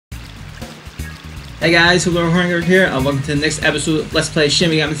Hey guys, Hello Hunger here, and welcome to the next episode of Let's Play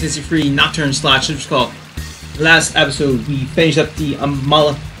Shin Megami Tensei III Noturne slash called. Last episode we finished up the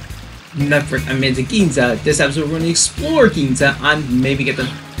Amala Network amazing Ginza. This episode we're going to explore Ginza and maybe get them.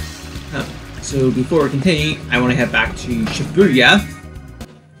 So before we continue, I want to head back to Shibuya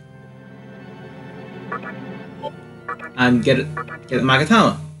and get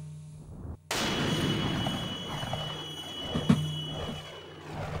Magatama.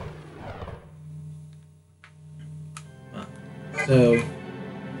 So,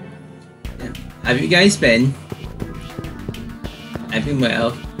 yeah. Have you guys been? I've been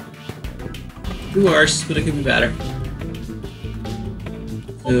well. Could be worse, but it could be better.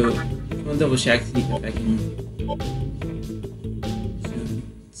 So, I'm gonna double check to see if I can.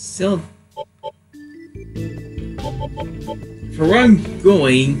 So, still, for where I'm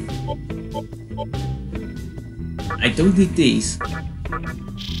going, I don't need these.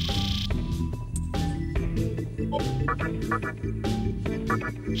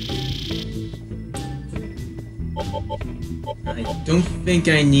 I don't think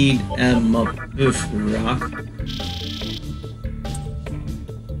I need a buff rock.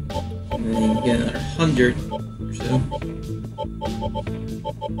 And then you get another 100 or so.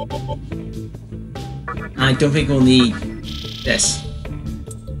 I don't think we'll need this.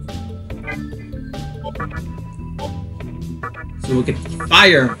 So we'll get the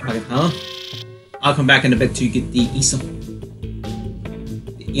fire Magatama. I'll come back in a bit to get the Iso.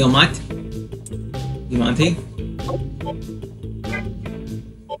 The Iomante.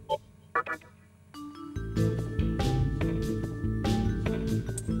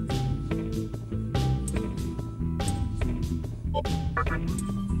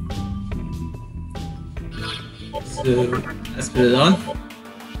 So let's put it on.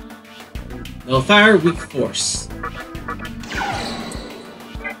 No fire, weak force.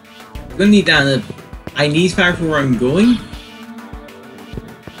 I'm gonna need that. I need fire for where I'm going.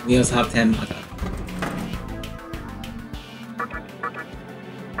 We also have 10 Maga.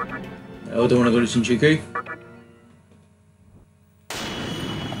 No, don't want to go to Shinjuku.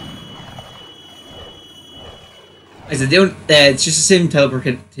 I said, it's just the same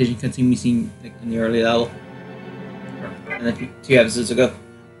teleportation cutscene we seen like, in the early level. And a few episodes ago.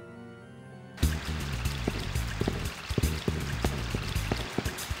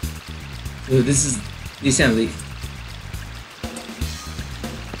 So this is the assembly.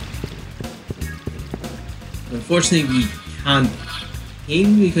 Unfortunately, we can't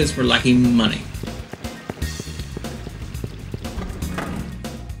aim because we're lacking money.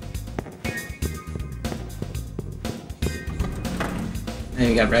 And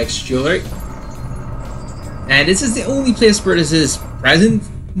we got Rex Jewelry. And this is the only place where this is present.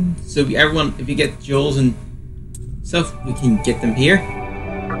 So if you get jewels and stuff, we can get them here.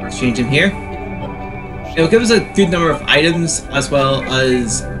 Exchange them here. It will give us a good number of items as well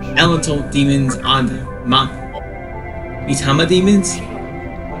as elemental demons and Mitama demons.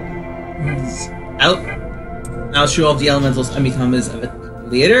 I'll show off the elementals and Mitamas a bit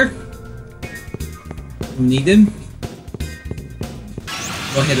later. We need them.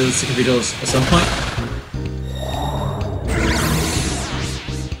 We'll hit those sick videos at some point.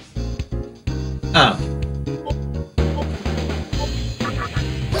 Oh.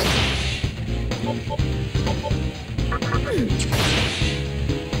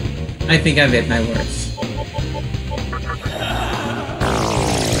 I think I've hit my words.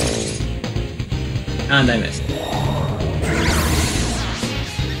 And I missed.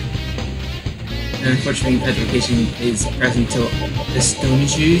 And unfortunately, petrification is present till the stone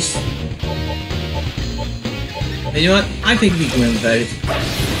is used. But you know what? I think we can win without it.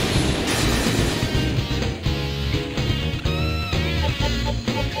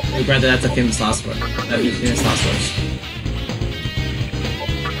 Granted, that's a famous last word. That would be famous last words.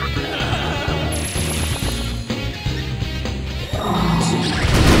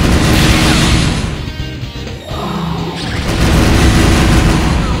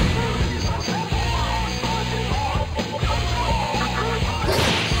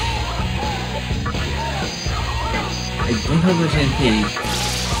 I don't have much MP.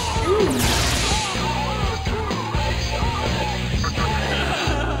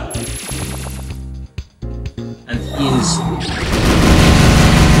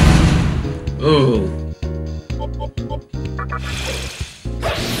 Oh.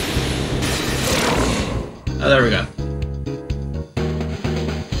 Oh, there we go.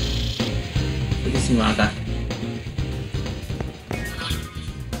 Look at Simaka.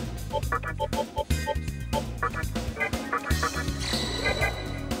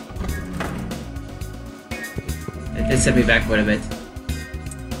 It did set me back quite a bit.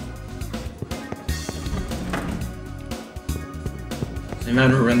 I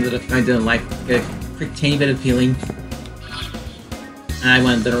remember that I didn't like a quick tiny bit of healing. And I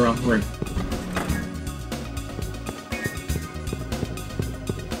went the wrong way.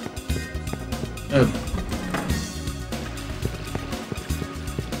 Oh.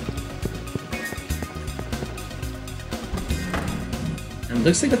 And it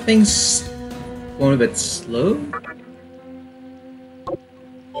looks like the thing's going a bit slow.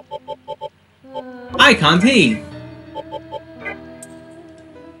 I can't see.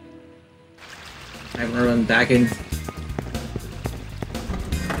 I'm gonna run back into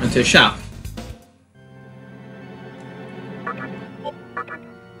a shop.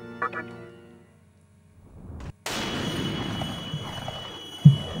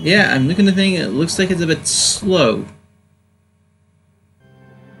 Yeah, I'm looking at the thing. It looks like it's a bit slow.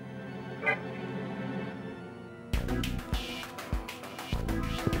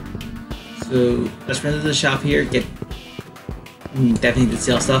 So let's run to the shop here. Get definitely to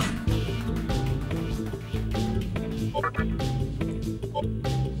sell stuff.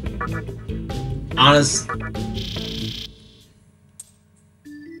 Honest. Do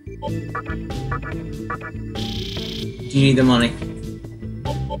you need the money?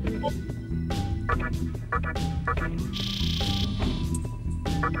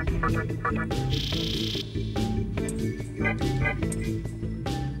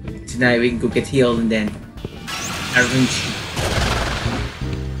 Tonight we can go get healed and then everything's...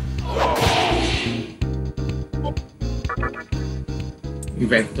 You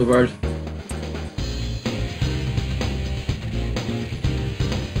wrecked the world.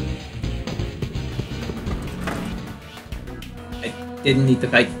 I didn't need to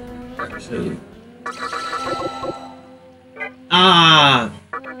fight, so... Ah!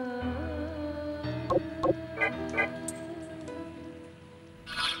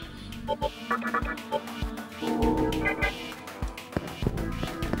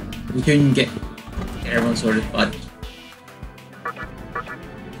 We couldn't get everyone sorted, but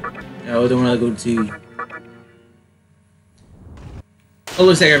no, I don't want to go to. Oh,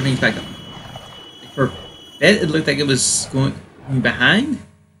 looks like everything's back up. For a bit, it looked like it was going behind.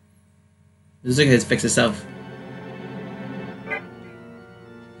 It looks like it's fixed itself.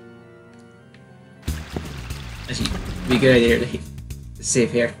 Actually, it'd be a good idea to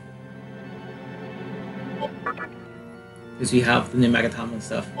save here. Because we have the new megatom and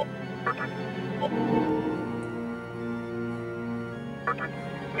stuff.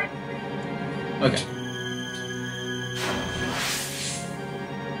 Okay.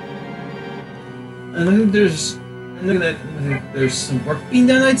 There's some work being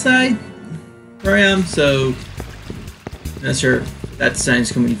done outside where I am, so I'm not sure if that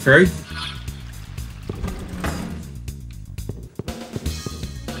sound's coming through.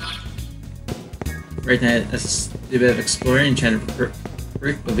 Right now, let's do a bit of exploring and trying to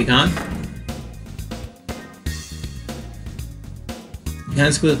recruit what we can. You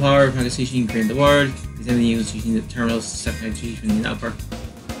can school the power of negotiation, you can create the world. These enemy units using the terminals to set negotiation in the network.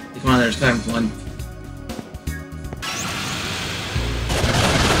 The commander is climbing one.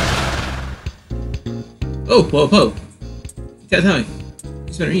 Oh, whoa, whoa. You gotta tell me.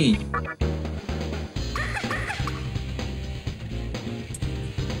 It's better eat.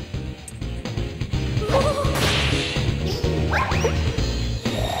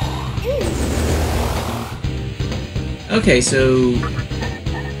 Okay, so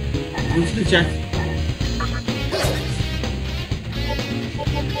move to the check.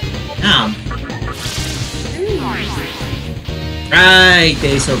 Right,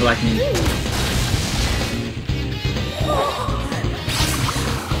 they so black me.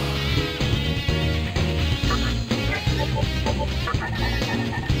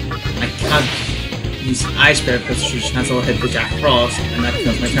 I can't use Ice Bear because she has to hit the Jack Frost, and that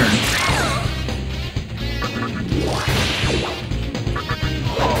becomes my turn.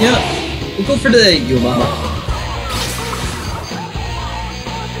 Yeah, we'll go for the Yuma.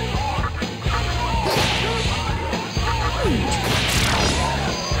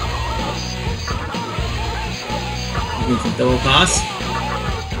 Double pass.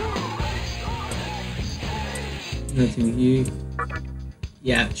 Nothing with you.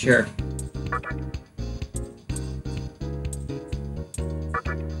 Yeah, sure.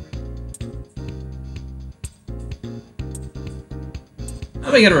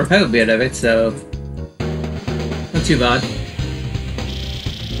 Oh, we got a repel bit of it, so not too bad.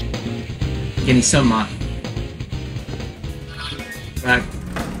 Getting some back.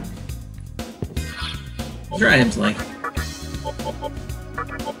 What's your items like?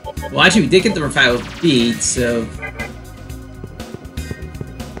 Well, actually, we did get the refined bead, so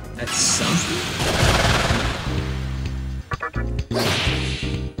that's something.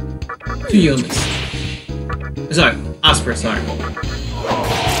 2 units. Sorry, Osprey, sorry.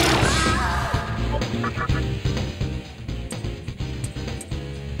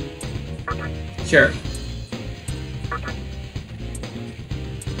 Sure.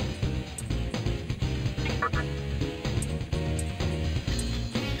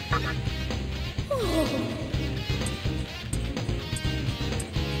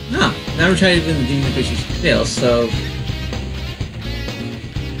 No, now we're trying to do the demon fishes fail, so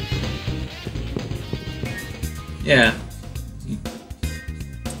yeah.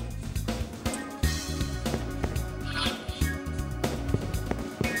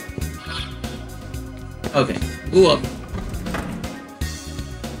 Okay, go up.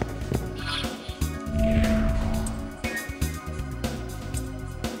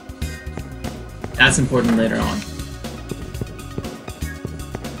 That's important later on.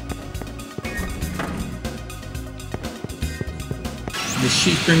 The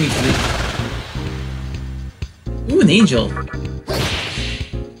sheep bring me to the... Ooh, an angel!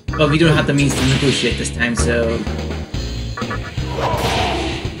 But we don't have the means to negotiate this time, so...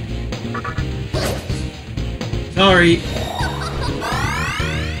 Sorry!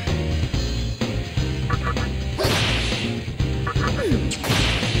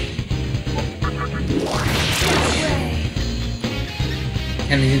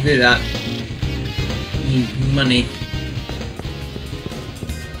 Can't even do that. Need money.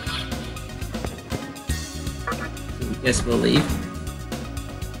 Guess we'll leave.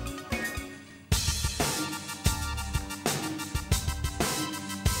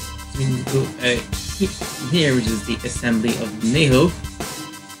 So we can go out here, which is the assembly of Neho.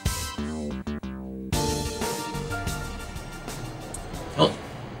 Oh.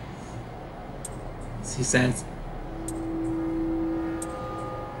 He says.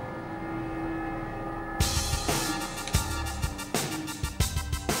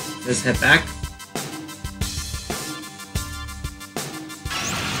 Let's head back.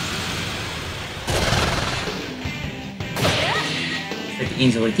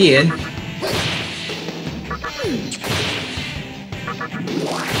 Angel again.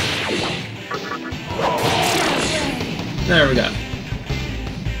 There we go.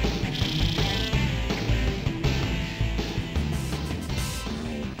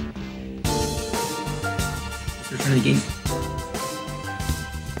 Let's return the game.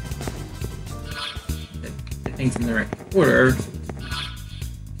 Get things in the right order.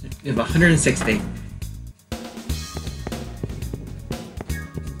 We have 160.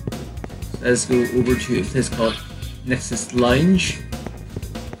 Let's go over to a place called Nexus Lounge.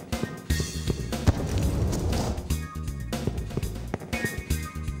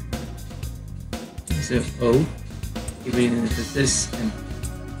 So, oh, give me this, and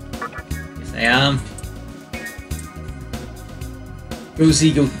yes, I am.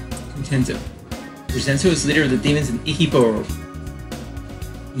 Rosie Go Contento. Contento is leader of the demons in Ikiboro.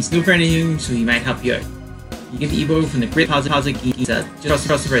 He's no friend of you, so he might help you out. You get the Ebo from the Great Positive Geek set. Just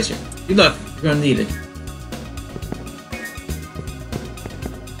across the price here. Good luck, you're gonna need it.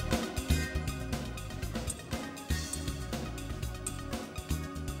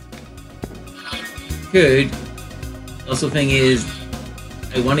 Good. Also, thing is,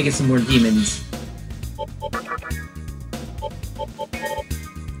 I want to get some more demons. I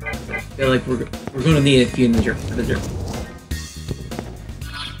feel like we're gonna need a few in the jerk for the jerk.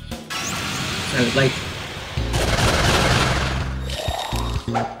 So I would like.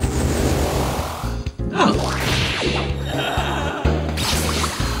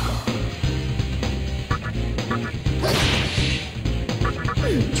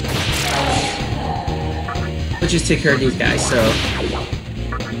 Let's just take care of these guys, so...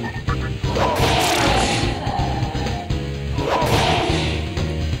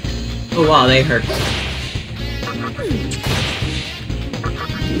 Oh wow, they hurt.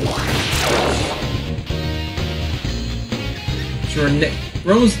 Sure,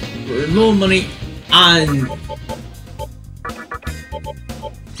 we're low money on...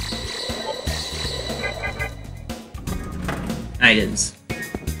 items.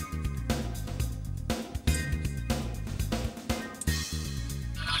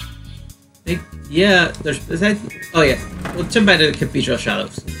 Yeah, there's that. Oh yeah, we'll jump back to the Cathedral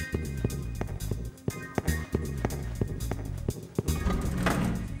Shadows.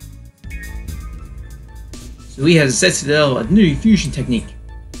 So we have a Citadel, a new fusion technique.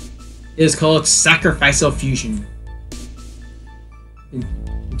 It is called Sacrificial Fusion.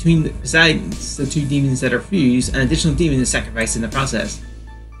 Besides the two demons that are fused, an additional demon is sacrificed in the process.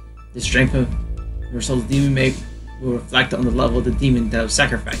 The strength of the result of the demon make will reflect on the level of the demon that was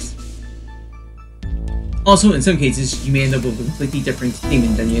sacrificed. Also, in some cases, you may end up with a completely different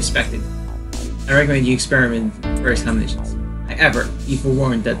demon than you expected. I recommend you experiment with various combinations. However, be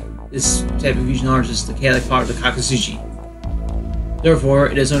forewarned that this type of fusion harnesses the chaotic power of the Kakasuji. Therefore,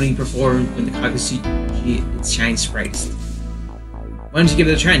 it is only performed when the Kakasuji shines brightest. Why don't you give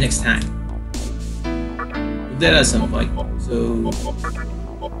it a try next time? We'll do that at some point. So...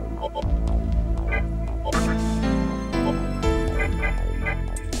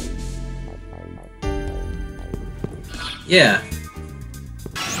 yeah.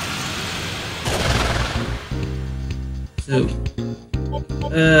 So...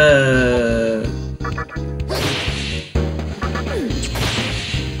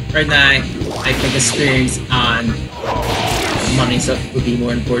 right now, I think experience on money stuff would be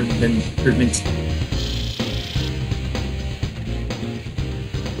more important than improvement.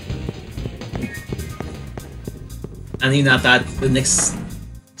 And even at that, the next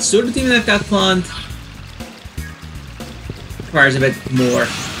sort of team that I've got planned requires a bit more.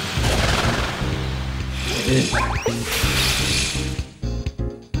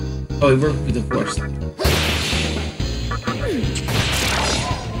 Oh, we work with the force.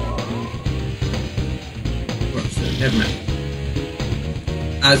 Never mind.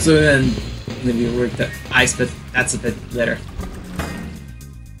 So then we work the ice, but that's a bit later.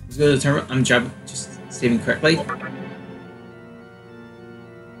 Let's go to the terminal. I'm just saving correctly.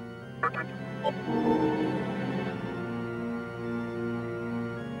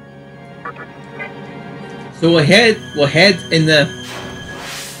 So we'll head in the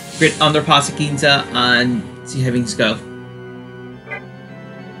grid under Pasaquinta and see how things go.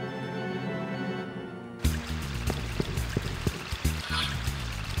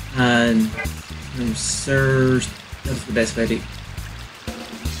 And search. That's the best way to.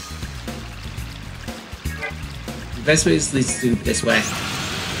 The best way is leads to this way.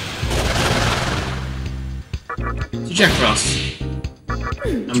 To Jack Frost.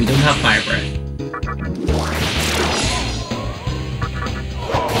 And we don't have fire breath.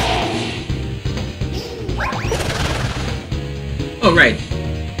 Oh right.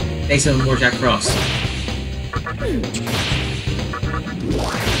 Thanks for more Jack Frost.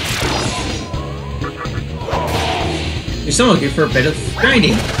 You're still looking for a bit of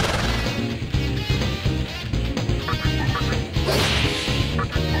grinding.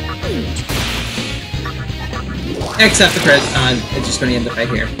 Except the credit, it's just going to end up right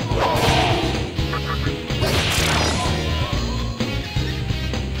here.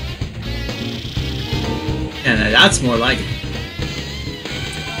 And that's more like it.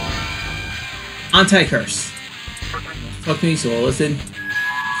 Anti-curse. Talk to me, so I'll listen.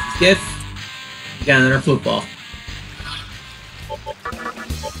 Gift. You got another football.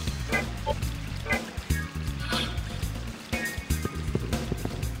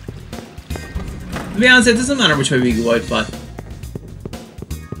 To be honest, it doesn't matter which way we go out, but...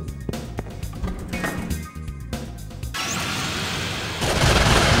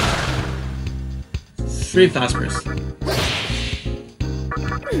 Straight phosphorus.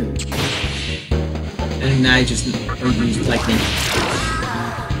 And now I just don't use lightning.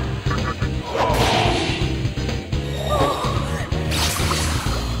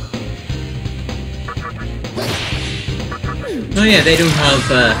 Oh yeah, they don't have,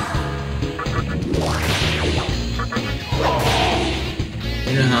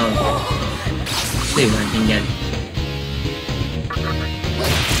 they don't have save anything yet.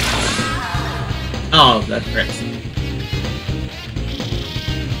 Oh, that's correct.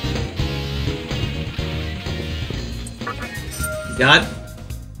 We got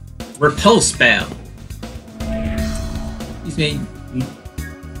Repulse Spell. Excuse me.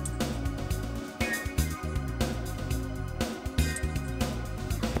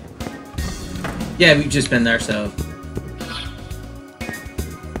 Yeah, we've just been there, so...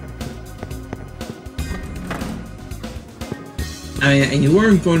 I mean, I knew where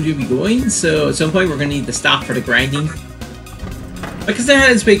I'm going to be going, so at some point we're going to need to stop for the grinding. Because how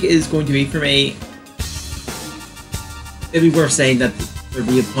this week is going to be for me, it'd be worth saying that there'll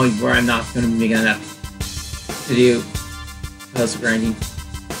be a point where I'm not going to be making enough to do because of grinding.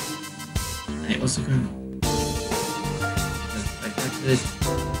 Alright, what's the grind?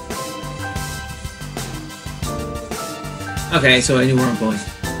 Okay, so I knew where I'm going.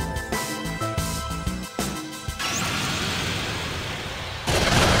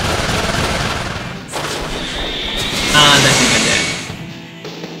 And I think I'm dead.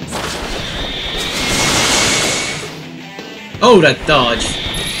 Oh, that dodge.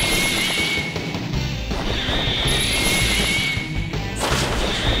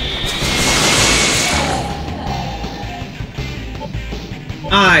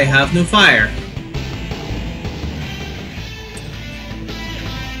 I have no fire.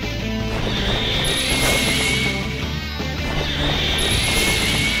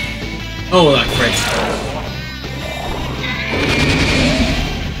 Oh, that crit.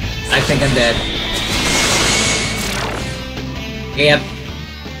 I think I'm dead. Yep.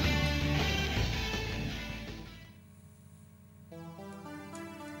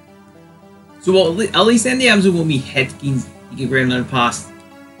 So well, at least in the episode when we hit you can grab another pass.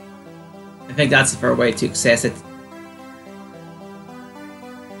 I think that's a fair way to access it.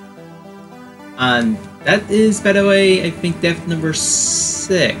 And that is, by the way, I think death number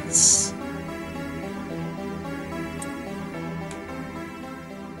 6.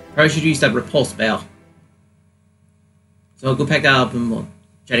 Probably should use that repulse spell. So I'll go pick that up and we'll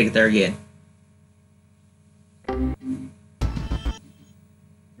try to get there again.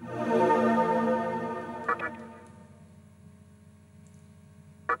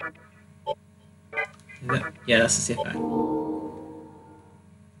 Yeah, that's the safe bet.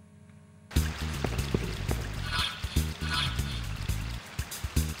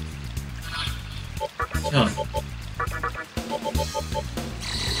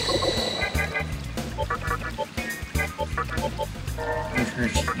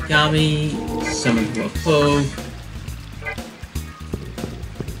 Megami, summon to a foe.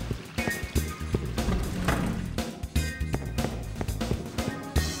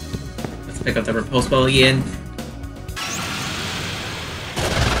 Let's pick up the repulse ball again.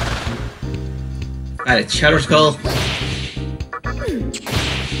 Got a Shadow Skull.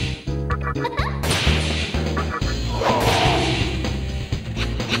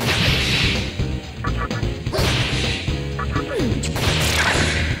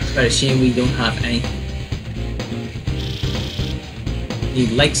 But a shame we don't have any.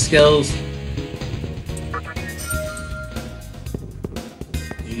 Need light skills.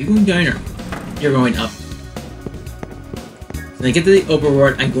 Are you going down or you're going up? So when I get to the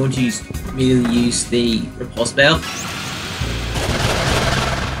overworld, I'm going to immediately use the repulse spell.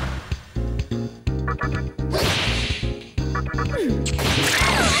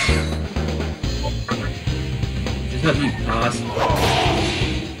 Just help you pass.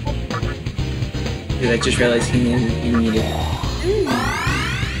 I just realized he needed.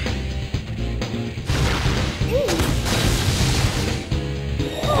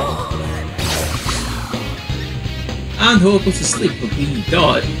 And Hope was asleep, but we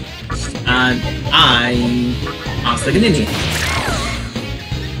died. And I'm like an idiot.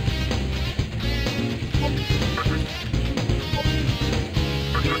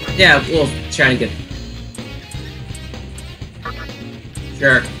 Yeah, we'll try to get.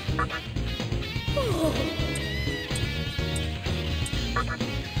 Sure.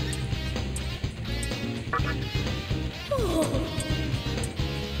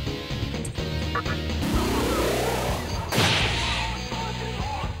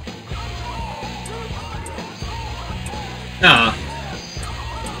 Ah,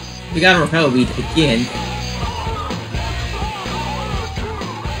 we gotta repel weed again.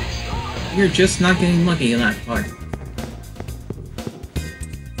 You're just not getting lucky in that part.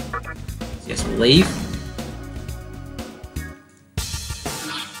 Yes, we'll leave.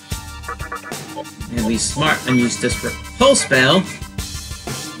 And be smart and use this repulse spell.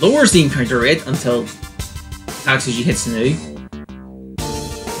 Lowers the encounter rate until Toxicity hits new.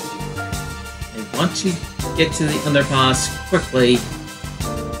 And once you get to the underpass quickly.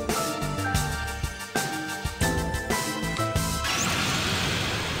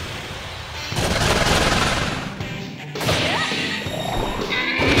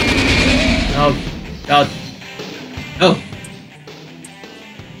 Oh, God. Oh.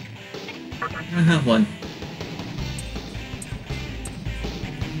 I don't have one.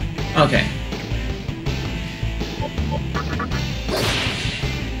 Okay.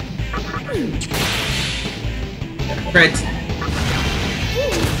 Crit.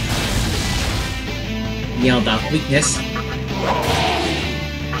 Nailed that weakness.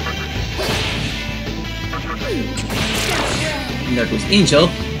 And there goes Angel.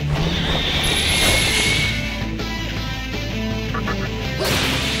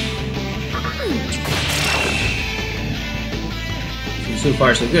 So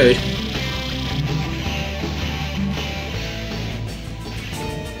far, so good.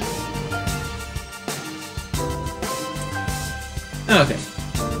 Okay.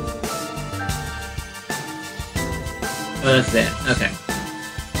 Oh, that's it. Okay.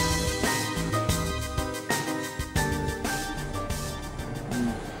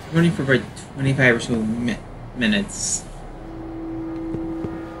 Running for about 25 or so minutes.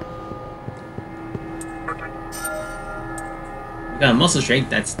 We got a muscle strength,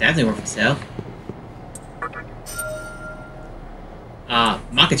 that's definitely worth a sell.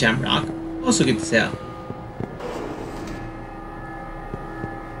 Makacham Rock, also good to sell.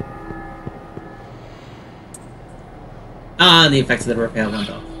 Ah, the effects of the repel went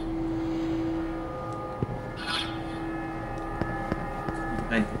off.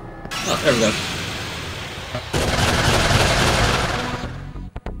 Fine. Oh, there we go.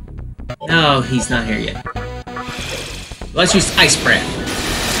 No, he's not here yet. Let's use Ice Breath.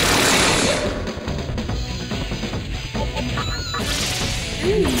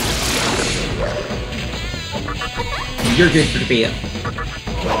 You're good for the beat.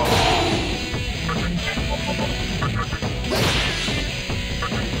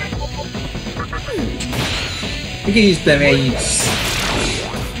 We can use blades.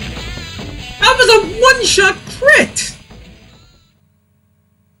 That was a one-shot crit!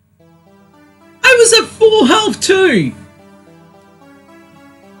 I was at full health too!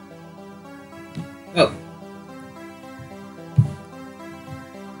 Oh.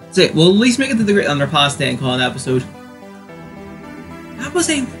 That's it. We'll at least make it to the Great Underpass then and call an episode. That was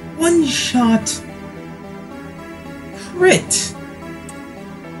a one-shot crit!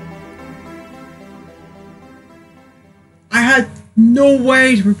 I had no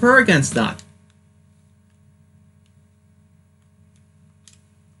way to prepare against that.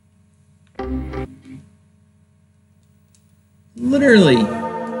 Literally.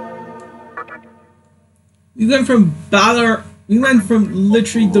 We went from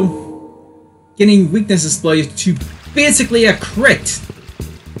literally getting weakness exploited to basically a crit.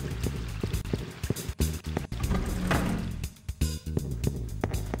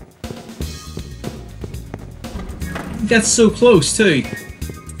 That's so close too.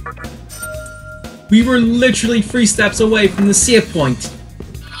 We were literally 3 steps away from the save point.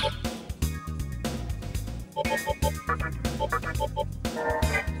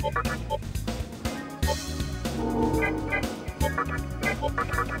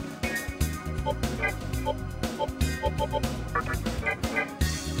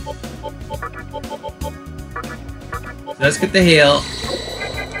 So let's get the heal.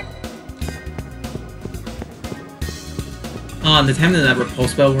 Oh, and the time that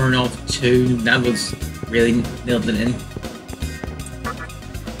repulse spell were off too, that was really nailed it in.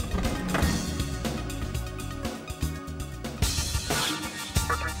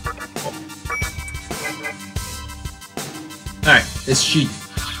 Alright, this sheet.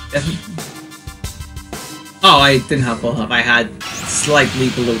 Oh, I didn't have full health. I had slightly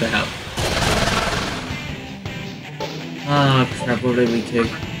below the health. Ah, oh, crap, what did we do?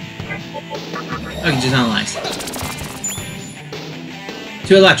 Okay, just analyze.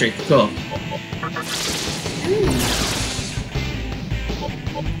 2 electric, cool.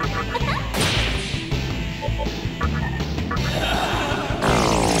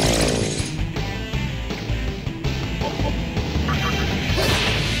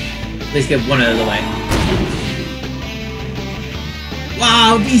 Let's get one out of the way.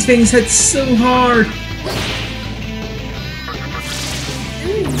 Wow, these things hit so hard!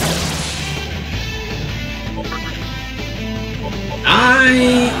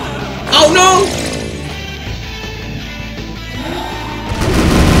 Oh no!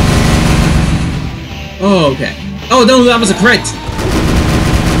 Oh, okay. Oh no, that was a crit!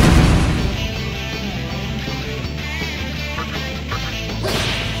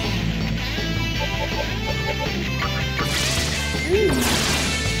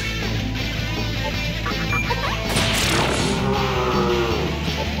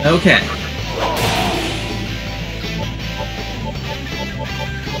 Okay.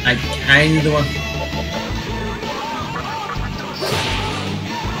 I need the one.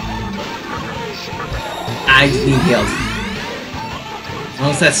 I just need healed. As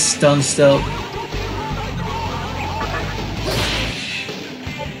long as that's stunned still.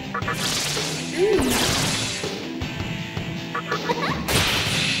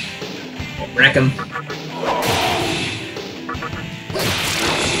 Wreck him.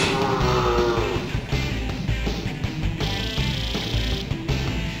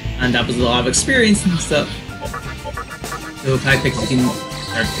 And that was a lot of experience and stuff. So if I pick, you can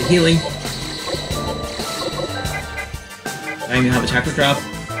start the healing. I even have a chakra drop.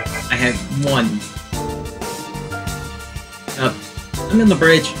 I have 1. I'm in the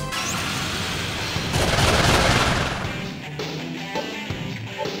bridge.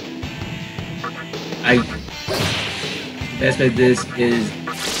 The best way to do this is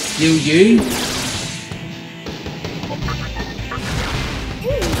steal you.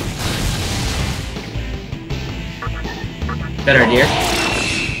 Better idea.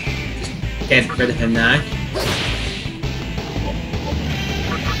 Just get rid of him now.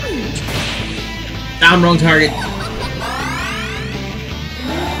 Damn, wrong target.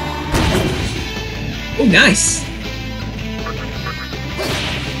 Oh, nice.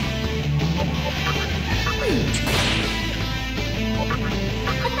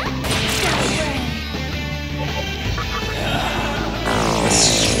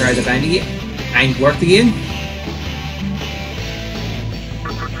 try the bind again. Bind worked again.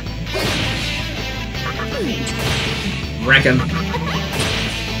 Wreck him.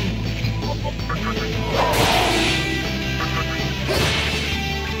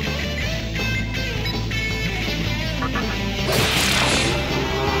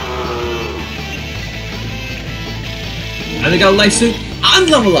 And they got a life suit and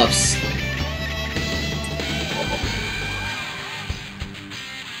level ups.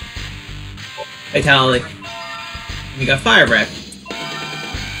 Fatality. We got fire breath.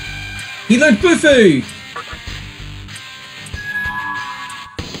 He learned Bufu.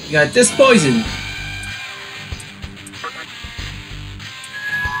 We got this poison.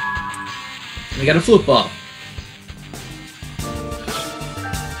 We got a flute ball.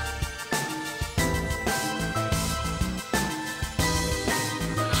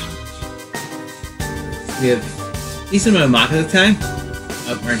 We have a decent amount of Mach at the time.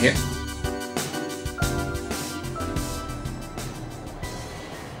 Oh, right here.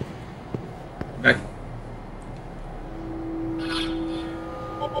 Back.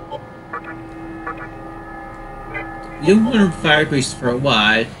 We don't want to fire priest for a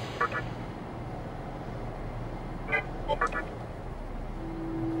while.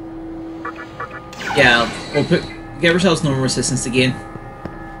 Yeah, we'll get ourselves normal resistance again.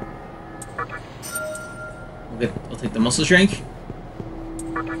 I'll take the muscle shrink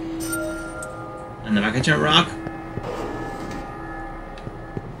and the Mega Jump Rock.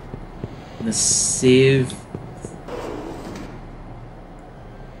 And the save.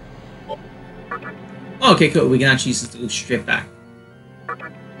 Oh, okay, cool. We can actually use this to go straight back.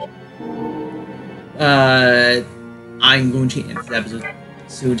 I'm going to end the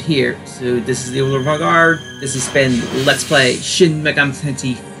episode here. So this is the Old Avant-Garde. This has been Let's Play Shin Megami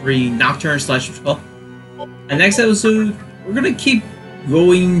Tensei III Noturne /Tutorial. And next episode, we're gonna keep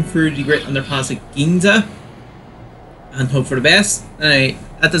going through the Great Underpass at Ginza and hope for the best. Alright,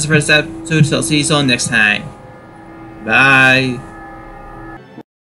 that does it for this episode, so I'll see you all next time. Bye.